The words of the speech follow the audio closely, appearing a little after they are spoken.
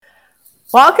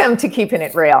Welcome to Keeping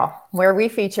It Real, where we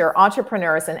feature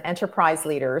entrepreneurs and enterprise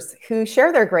leaders who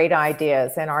share their great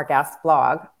ideas in our guest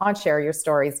blog on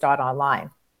shareyourstories.online.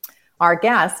 Our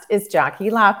guest is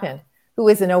Jackie Lappin, who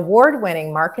is an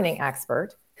award-winning marketing expert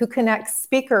who connects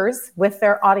speakers with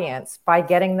their audience by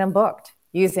getting them booked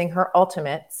using her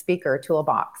ultimate speaker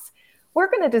toolbox. We're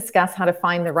going to discuss how to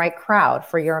find the right crowd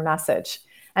for your message.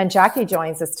 And Jackie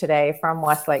joins us today from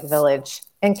Westlake Village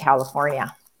in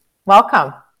California.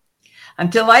 Welcome. I'm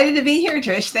delighted to be here,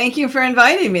 Trish. Thank you for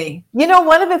inviting me. You know,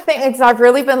 one of the things I've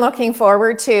really been looking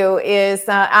forward to is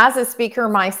as a speaker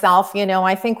myself,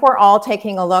 I think we're all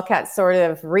taking a look at sort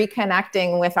of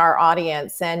reconnecting with our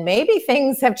audience, and maybe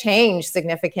things have changed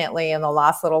significantly in the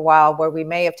last little while where we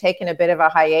may have taken a bit of a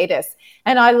hiatus.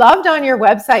 And I loved on your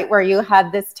website where you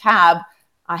had this tab,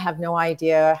 I have no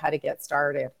idea how to get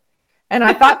started. And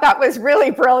I thought that was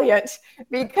really brilliant,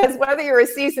 because whether you're a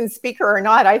seasoned speaker or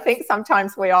not, I think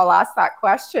sometimes we all ask that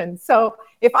question. So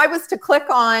if I was to click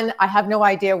on, I have no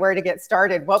idea where to get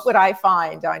started, what would I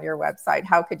find on your website?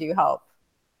 How could you help?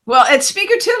 Well, at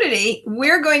Speakertunity,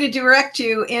 we're going to direct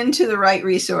you into the right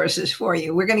resources for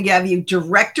you. We're going to give you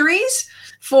directories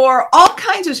for all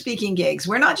kinds of speaking gigs.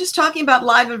 We're not just talking about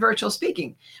live and virtual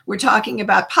speaking. We're talking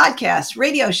about podcasts,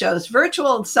 radio shows,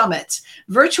 virtual summits,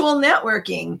 virtual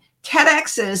networking,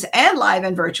 TEDx's, and live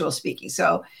and virtual speaking.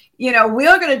 So,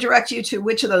 we're going to direct you to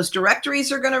which of those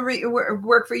directories are going to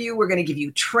work for you. We're going to give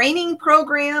you training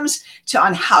programs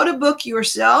on how to book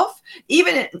yourself,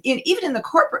 even in the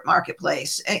corporate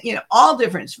marketplace, all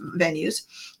different venues.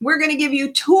 We're going to give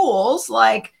you tools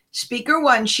like Speaker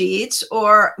One Sheets,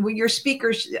 or your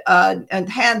speakers and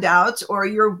handouts, or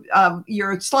your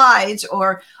slides,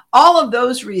 or all of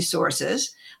those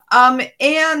resources.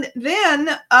 And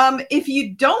then if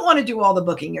you don't want to do all the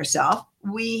booking yourself,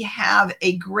 we have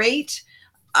a great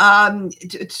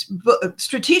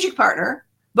strategic partner,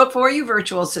 Book For You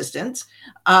virtual assistants,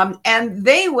 and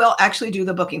they will actually do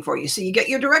the booking for you. So you get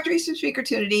your directories to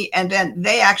Speakertunity, and then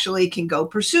they actually can go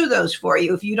pursue those for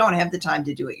you if you don't have the time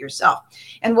to do it yourself.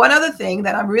 And one other thing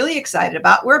that I'm really excited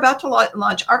about, we're about to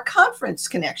launch our conference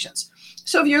connections.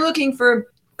 So if you're looking for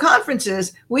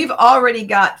conferences, we've already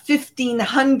got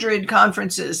 1,500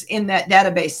 conferences in that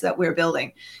database that we're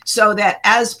building, so that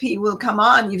as people come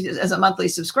on, as a monthly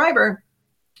subscriber,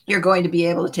 you're going to be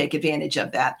able to take advantage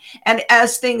of that. And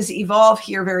as things evolve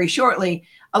here very shortly,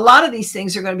 a lot of these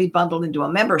things are going to be bundled into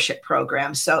a membership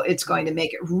program. So it's going to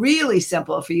make it really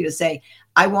simple for you to say,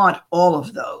 I want all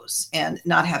of those, and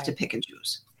not have to pick and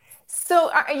choose. So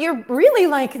you're really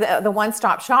like the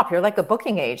one-stop shop. You're like a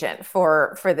booking agent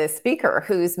for this speaker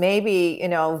who's maybe,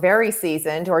 very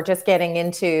seasoned or just getting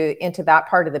into that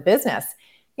part of the business.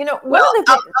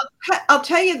 I'll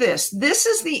tell you this. This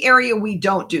is the area we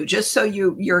don't do, just so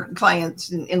your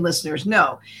clients and listeners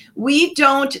know. We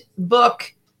don't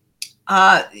book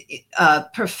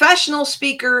professional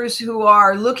speakers who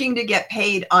are looking to get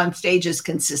paid on stages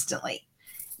consistently.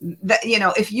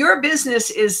 If your business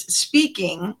is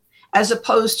speaking, as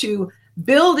opposed to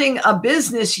building a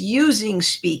business using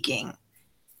speaking,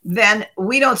 then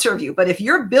we don't serve you. But if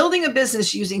you're building a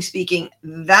business using speaking,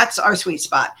 that's our sweet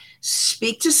spot.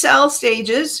 Speak to sell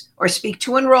stages, or speak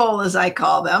to enroll, as I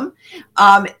call them,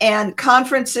 and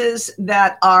conferences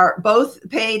that are both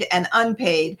paid and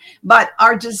unpaid, but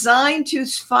are designed to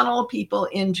funnel people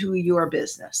into your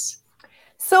business.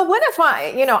 So what if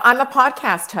I'm a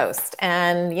podcast host,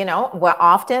 and,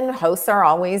 often hosts are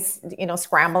always,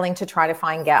 scrambling to try to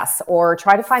find guests, or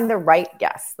try to find the right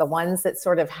guests, the ones that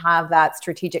sort of have that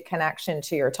strategic connection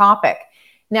to your topic.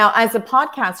 Now, as a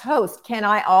podcast host, can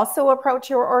I also approach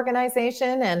your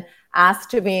organization and ask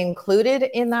to be included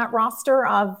in that roster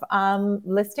of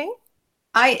listing?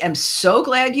 I am so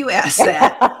glad you asked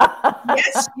that.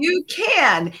 Yes, you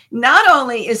can. Not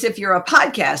only is if you're a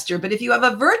podcaster, but if you have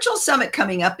a virtual summit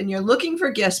coming up and you're looking for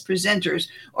guest presenters,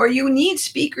 or you need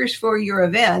speakers for your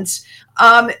events,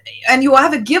 and you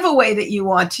have a giveaway that you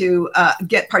want to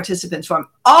get participants from,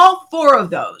 all four of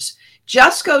those,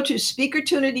 just go to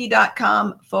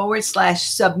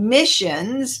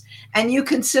speakertunity.com/submissions, and you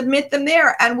can submit them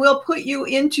there, and we'll put you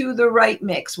into the right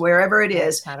mix wherever it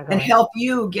is, and help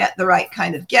you get the right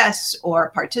kind of guests or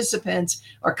participants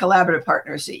or collaborative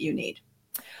partners that you need.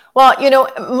 Well,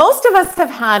 most of us have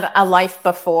had a life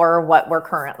before what we're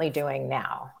currently doing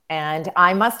now. And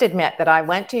I must admit that I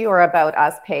went to your About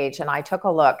Us page and I took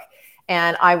a look,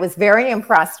 and I was very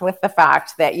impressed with the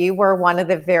fact that you were one of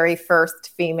the very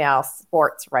first female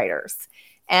sports writers.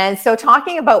 And so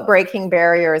talking about breaking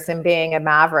barriers and being a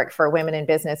maverick for women in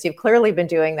business, you've clearly been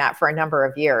doing that for a number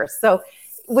of years. So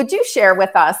would you share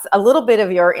with us a little bit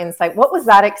of your insight? What was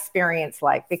that experience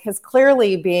like? Because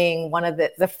clearly being one of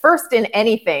the first in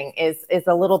anything is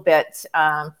a little bit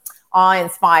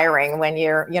awe-inspiring when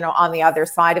you're, on the other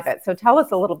side of it. So tell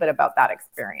us a little bit about that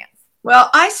experience. Well,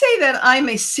 I say that I'm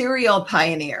a serial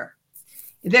pioneer.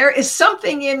 There is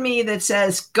something in me that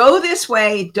says, go this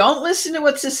way, don't listen to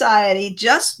what society,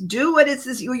 just do what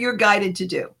you're guided to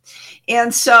do.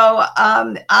 And so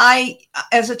I,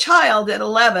 as a child at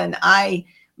 11, I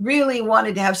really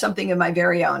wanted to have something of my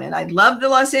very own. And I loved the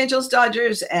Los Angeles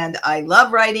Dodgers and I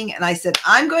love writing. And I said,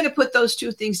 I'm going to put those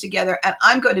two things together and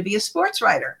I'm going to be a sports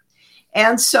writer.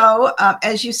 And so,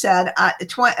 as you said, at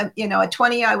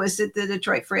 20, I was at the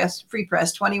Detroit Free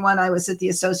Press. 21, I was at the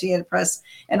Associated Press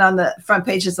and on the front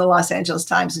pages of the Los Angeles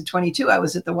Times. And 22, I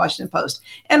was at the Washington Post.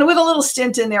 And with a little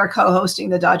stint in there co-hosting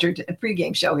the Dodger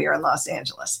pregame show here in Los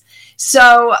Angeles.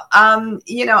 So,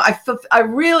 I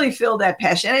really feel that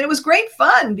passion. And it was great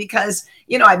fun because,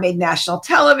 I made national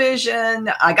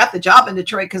television. I got the job in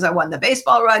Detroit because I won the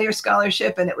baseball writer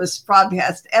scholarship and it was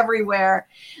broadcast everywhere.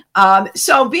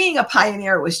 So being a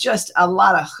pioneer was just a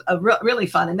lot of really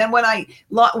fun. And then when I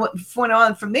went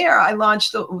on from there, I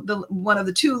launched one of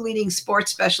the two leading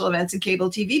sports special events and cable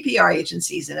TV PR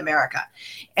agencies in America.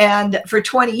 And for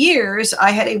 20 years,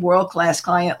 I had a world-class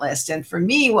client list. And for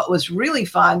me, what was really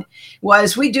fun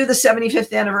was we do the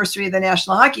 75th anniversary of the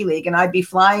National Hockey League, and I'd be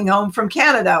flying home from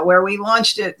Canada where we launched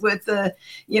it with the,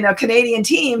 Canadian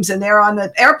teams, and they're on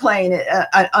the airplane.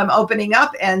 I'm opening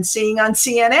up and seeing on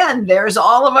CNN, there's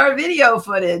all of our video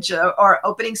footage, or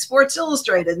opening Sports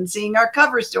Illustrated and seeing our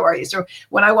cover stories. Or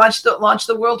when I launched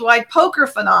the Worldwide Poker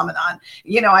Phenomenon,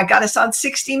 I got us on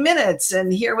 60 Minutes,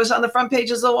 and here was on the front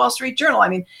pages of the Wall Street Journal. I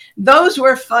mean, those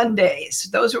were fun days.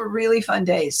 Those were really fun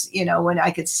days, when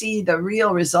I could see the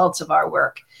real results of our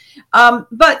work.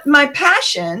 But my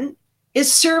passion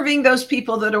is serving those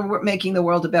people that are making the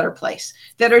world a better place,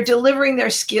 that are delivering their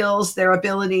skills, their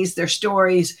abilities, their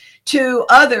stories to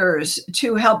others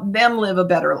to help them live a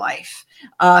better life,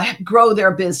 grow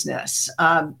their business,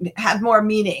 have more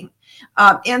meaning.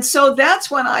 And so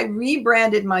that's when I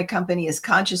rebranded my company as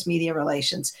Conscious Media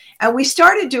Relations. And we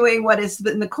started doing what has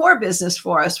been the core business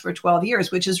for us for 12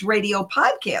 years, which is radio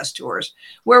podcast tours,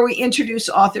 where we introduce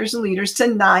authors and leaders to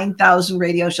 9,000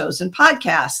 radio shows and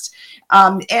podcasts.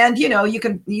 And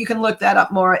you can look that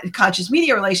up more at Conscious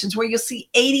Media Relations, where you'll see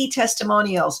 80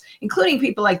 testimonials, including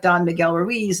people like Don Miguel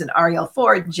Ruiz and Ariel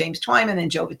Ford, and James Twyman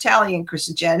and Joe Vitale and Chris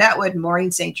and Janet Atwood and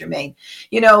Maureen St. Germain.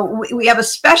 We have a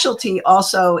specialty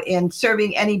also in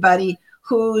serving anybody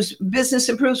whose business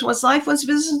improves one's life, one's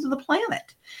business of the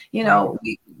planet.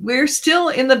 We're still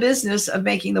in the business of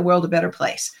making the world a better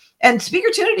place. And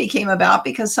Speakertunity came about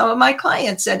because some of my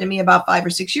clients said to me about 5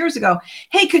 or 6 years ago,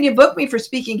 hey, can you book me for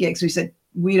speaking gigs? We said,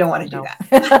 we don't want to do that.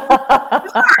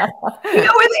 You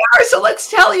know where they are, so let's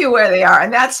tell you where they are.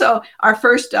 And that's so our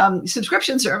first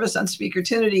subscription service on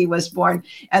Speakertunity was born.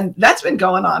 And that's been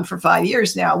going on for 5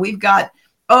 years now. We've got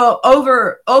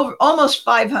over almost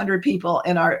 500 people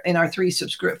in our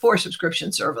 4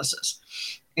 subscription services.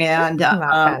 And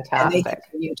they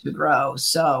continue to grow.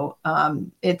 So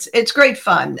it's great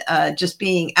fun just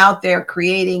being out there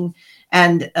creating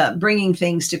and bringing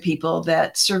things to people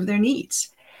that serve their needs.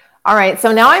 All right.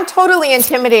 So now I'm totally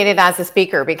intimidated as a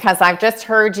speaker because I've just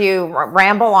heard you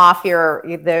ramble off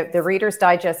the Reader's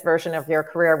Digest version of your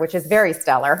career, which is very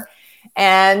stellar.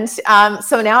 And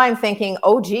so now I'm thinking,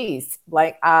 oh, geez,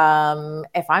 like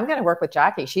if I'm going to work with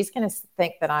Jackie, she's going to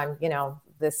think that I'm,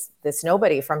 this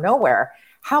nobody from nowhere.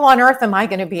 How on earth am I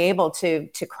going to be able to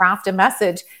craft a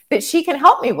message that she can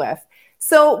help me with?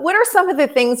 So what are some of the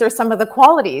things or some of the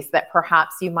qualities that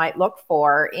perhaps you might look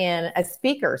for in a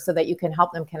speaker so that you can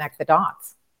help them connect the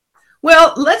dots?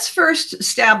 Well, let's first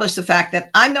establish the fact that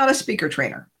I'm not a speaker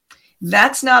trainer.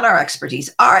 That's not our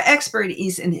expertise. Our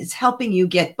expertise is helping you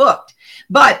get booked.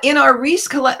 But in our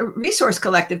resource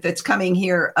collective that's coming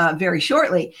here very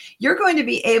shortly, you're going to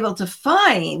be able to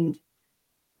find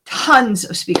tons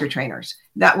of speaker trainers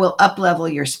that will up-level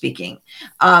your speaking.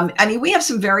 We have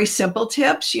some very simple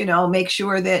tips. Make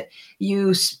sure that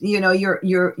you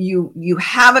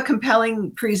have a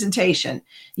compelling presentation.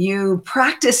 You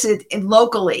practice it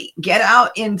locally. Get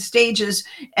out in stages,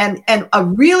 and a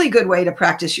really good way to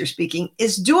practice your speaking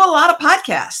is do a lot of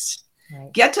podcasts.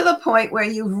 Right. Get to the point where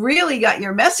you've really got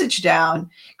your message down,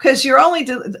 because you're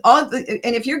and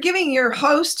if you're giving your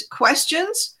host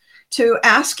questions to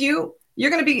ask you, you're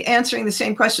going to be answering the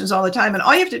same questions all the time. And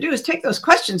all you have to do is take those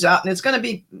questions out, and it's going to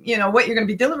be, what you're going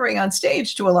to be delivering on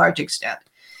stage to a large extent.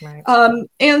 Right.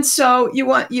 And so you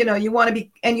want to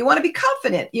be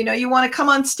confident, you want to come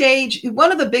on stage.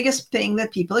 One of the biggest thing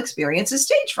that people experience is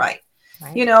stage fright.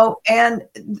 Right. You know, and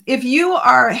if you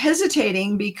are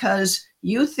hesitating because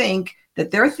you think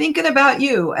that they're thinking about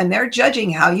you and they're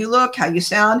judging how you look, how you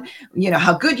sound, you know,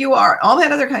 how good you are, all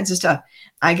that other kinds of stuff,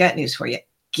 I got news for you.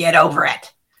 Get over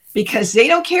it, because they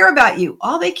don't care about you.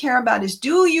 All they care about is,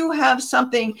 do you have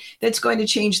something that's going to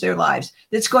change their lives,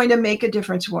 that's going to make a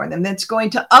difference for them, that's going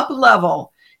to up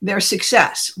level their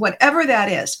success, whatever that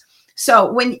is.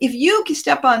 So if you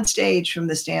step on stage from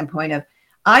the standpoint of,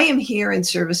 I am here in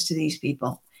service to these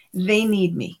people, they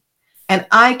need me, and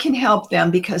I can help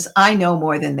them because I know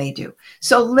more than they do.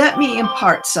 So let me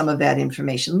impart some of that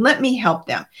information. Let me help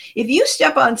them. If you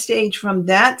step on stage from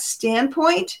that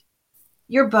standpoint,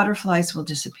 your butterflies will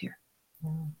disappear.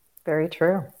 Very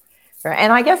true.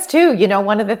 And I guess too, you know,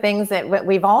 one of the things that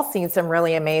we've all seen some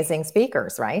really amazing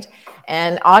speakers, right?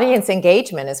 And audience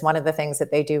engagement is one of the things that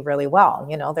they do really well.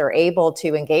 You know, they're able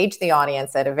to engage the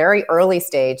audience at a very early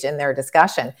stage in their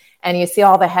discussion. And you see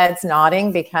all the heads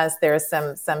nodding because there's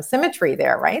some symmetry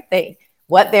there, right?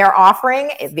 What they're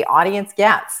offering, the audience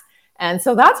gets. And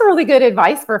so that's really good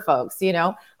advice for folks. You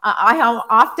know, I have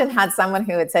often had someone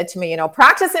who had said to me, you know,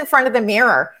 practice in front of the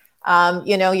mirror.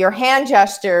 You know, your hand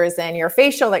gestures and your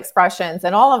facial expressions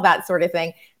and all of that sort of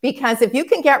thing. Because if you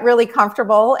can get really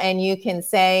comfortable and you can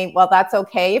say, well, that's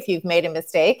okay if you've made a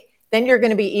mistake, then you're going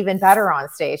to be even better on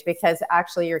stage, because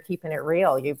actually you're keeping it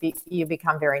real. You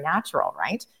become very natural,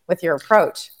 right, with your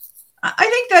approach.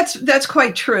 I think that's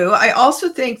quite true. I also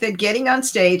think that getting on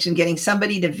stage and getting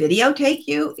somebody to videotape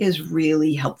you is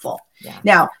really helpful. Yeah.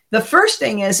 Now, the first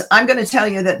thing is, I'm going to tell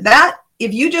you that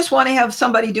if you just want to have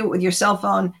somebody do it with your cell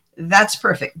phone, that's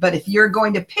perfect. But if you're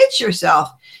going to pitch yourself,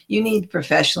 you need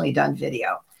professionally done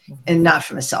video, and not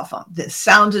from a cell phone. The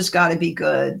sound has got to be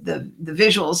good. The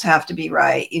visuals have to be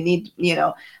right. You need, you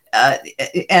know,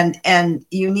 and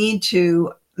you need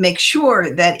to make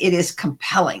sure that it is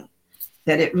compelling,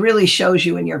 that it really shows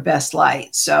you in your best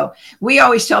light. So we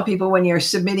always tell people, when you're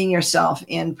submitting yourself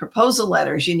in proposal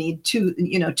letters, you need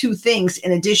two things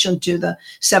in addition to the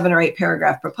 7 or 8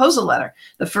 paragraph proposal letter.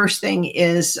 The first thing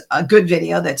is a good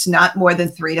video that's not more than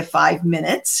 3 to 5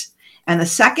 minutes. And the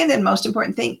second and most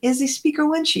important thing is the speaker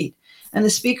one sheet. And the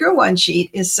speaker one sheet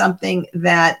is something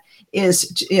that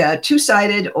is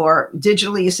two-sided, or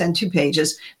digitally you send 2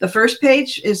 pages. The first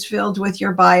page is filled with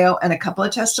your bio and a couple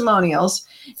of testimonials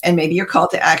and maybe your call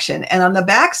to action. And on the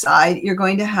back side, you're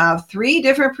going to have 3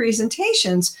 different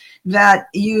presentations that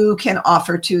you can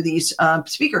offer to these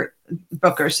speaker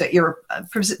bookers that you're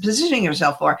positioning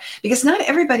yourself for, because not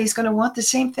everybody's going to want the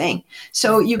same thing.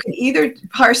 So you can either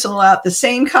parcel out the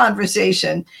same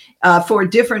conversation for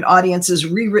different audiences,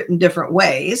 rewritten different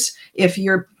ways, if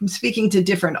you're speaking to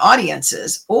different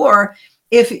audiences, or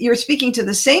if you're speaking to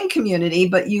the same community,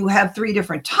 but you have 3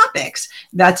 different topics,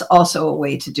 that's also a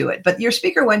way to do it. But your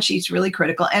speaker one sheet's really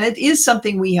critical. And it is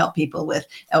something we help people with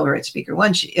over at Speaker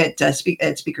One Sheet, at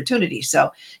Speakertunity.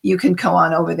 So you can go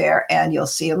on over there and you'll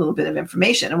see a little bit of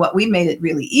information. And what we made it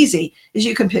really easy is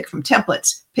you can pick from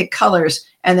templates, pick colors,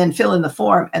 and then fill in the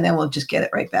form, and then we'll just get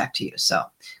it right back to you. So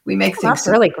we make things. That's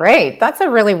really great. That's a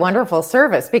really wonderful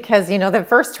service, because, you know, the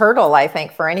first hurdle, I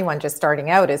think, for anyone just starting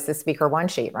out is the speaker one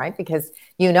sheet, right? Because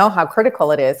you know how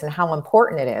critical it is and how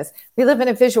important it is. We live in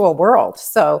a visual world.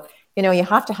 So, you know, you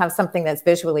have to have something that's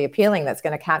visually appealing, that's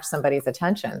going to catch somebody's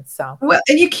attention. So, well,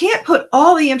 and you can't put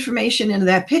all the information into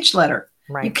that pitch letter.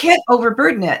 right. You can't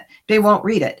overburden it. They won't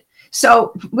read it.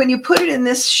 So when you put it in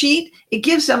this sheet, it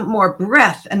gives them more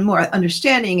breadth and more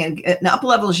understanding, and up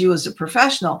levels you as a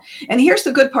professional. And here's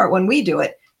the good part: when we do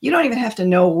it, you don't even have to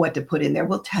know what to put in there.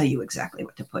 We'll tell you exactly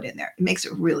what to put in there. It makes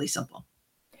it really simple.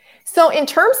 So in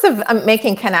terms of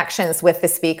making connections with the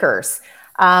speakers,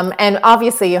 and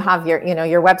obviously you have your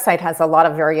website has a lot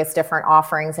of various different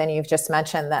offerings, and you've just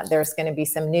mentioned that there's going to be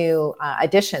some new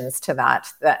additions to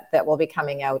that will be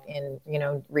coming out in,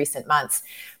 recent months.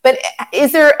 But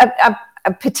is there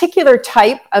a particular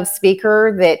type of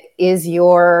speaker that is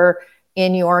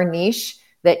in your niche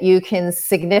that you can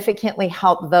significantly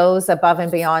help those above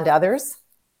and beyond others?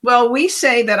 Well, we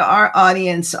say that our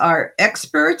audience are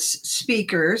experts,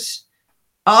 speakers,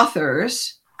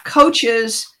 authors,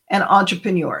 coaches, and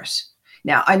entrepreneurs.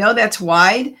 Now, I know that's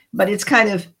wide, but it's kind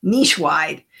of niche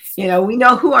wide. We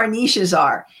know who our niches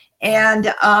are.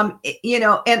 And, and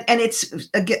it's,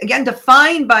 again,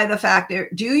 defined by the fact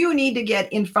that, do you need to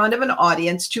get in front of an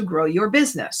audience to grow your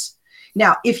business?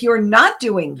 Now, if you're not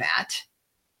doing that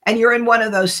and you're in one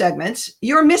of those segments,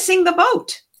 you're missing the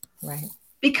boat. Right.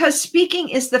 Because speaking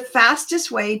is the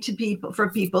fastest way for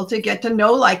people to get to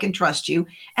know, like, and trust you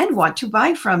and want to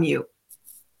buy from you.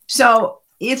 So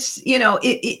it's,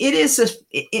 it's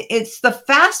the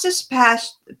fastest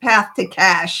path to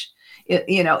cash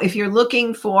If you're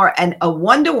looking for a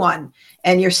one-to-one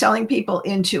and you're selling people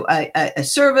into a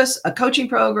service, a coaching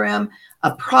program,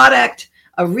 a product,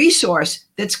 a resource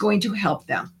that's going to help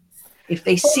them. If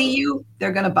they see you,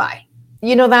 they're going to buy.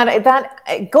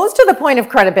 That goes to the point of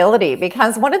credibility,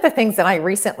 because one of the things that I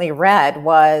recently read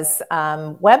was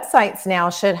websites now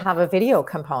should have a video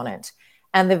component,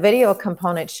 and the video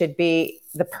component should be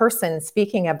the person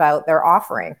speaking about their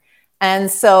offering. And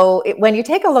so when you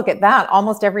take a look at that,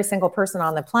 almost every single person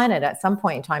on the planet at some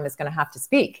point in time is going to have to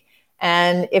speak.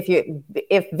 And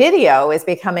if video is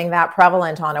becoming that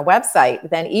prevalent on a website,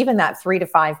 then even that 3 to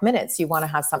 5 minutes, you want to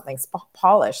have something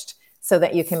polished, so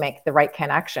that you can make the right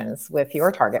connections with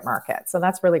your target market. So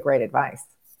that's really great advice.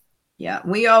 Yeah,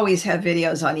 we always have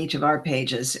videos on each of our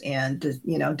pages, and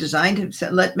designed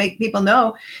to make people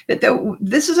know that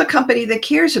this is a company that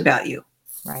cares about you.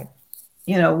 Right.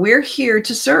 We're here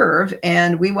to serve,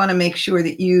 and we want to make sure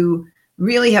that you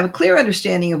really have a clear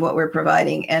understanding of what we're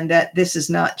providing, and that this is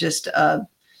not just an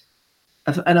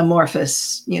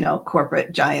amorphous,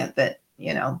 corporate giant that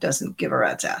doesn't give a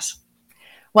rat's ass.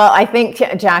 Well, I think,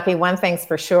 Jackie, one thing's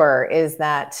for sure is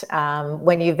that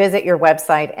when you visit your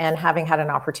website, and having had an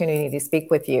opportunity to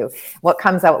speak with you, what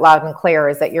comes out loud and clear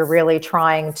is that you're really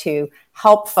trying to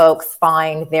help folks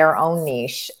find their own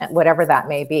niche, whatever that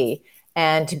may be,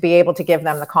 and to be able to give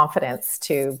them the confidence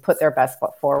to put their best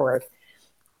foot forward.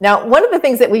 Now, one of the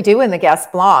things that we do in the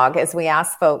guest blog is we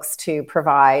ask folks to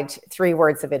provide 3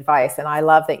 words of advice. And I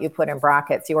love that you put in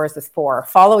brackets, yours is 4,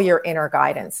 follow your inner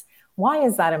guidance. Why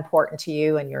is that important to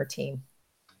you and your team?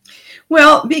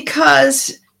 Well,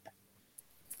 because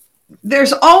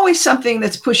there's always something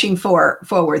that's pushing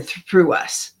forward through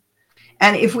us.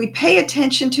 And if we pay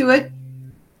attention to it,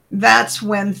 that's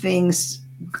when things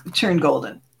turn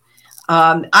golden.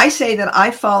 I say that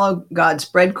I follow God's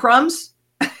breadcrumbs.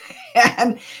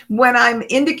 And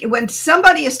when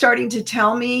somebody is starting to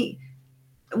tell me,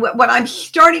 when I'm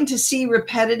starting to see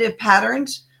repetitive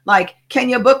patterns, like, can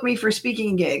you book me for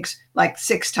speaking gigs like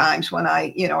 6 times when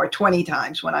or 20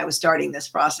 times when I was starting this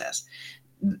process,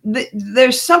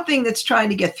 there's something that's trying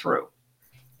to get through.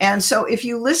 And so if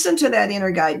you listen to that inner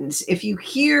guidance, if you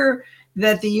hear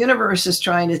that the universe is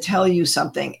trying to tell you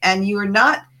something, and you're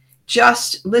not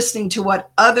just listening to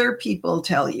what other people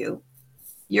tell you,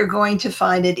 you're going to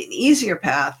find it an easier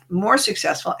path, more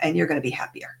successful, and you're going to be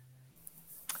happier.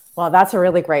 Well, that's a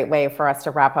really great way for us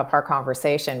to wrap up our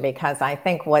conversation, because I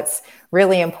think what's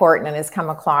really important and has come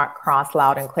across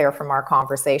loud and clear from our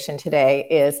conversation today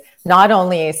is not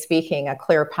only is speaking a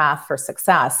clear path for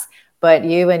success, but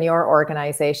you and your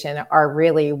organization are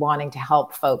really wanting to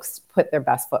help folks put their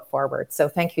best foot forward. So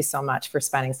thank you so much for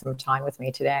spending some time with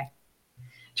me today.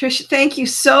 Trish, thank you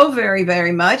so very,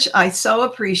 very much. I so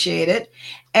appreciate it.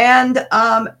 And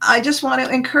I just want to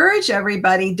encourage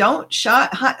everybody, don't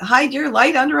hide your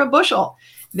light under a bushel.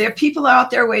 There are people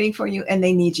out there waiting for you, and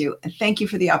they need you. And thank you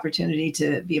for the opportunity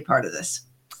to be a part of this.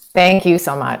 Thank you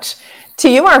so much. To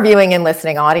you, our viewing and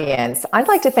listening audience, I'd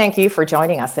like to thank you for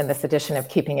joining us in this edition of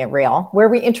Keeping It Real, where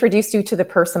we introduced you to the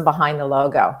person behind the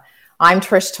logo. I'm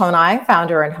Trish Tonai,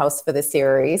 founder and host for the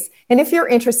series. And if you're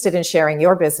interested in sharing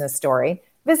your business story,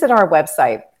 visit our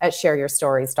website at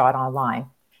shareyourstories.online.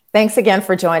 Thanks again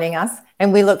for joining us,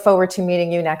 and we look forward to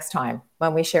meeting you next time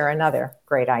when we share another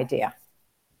great idea.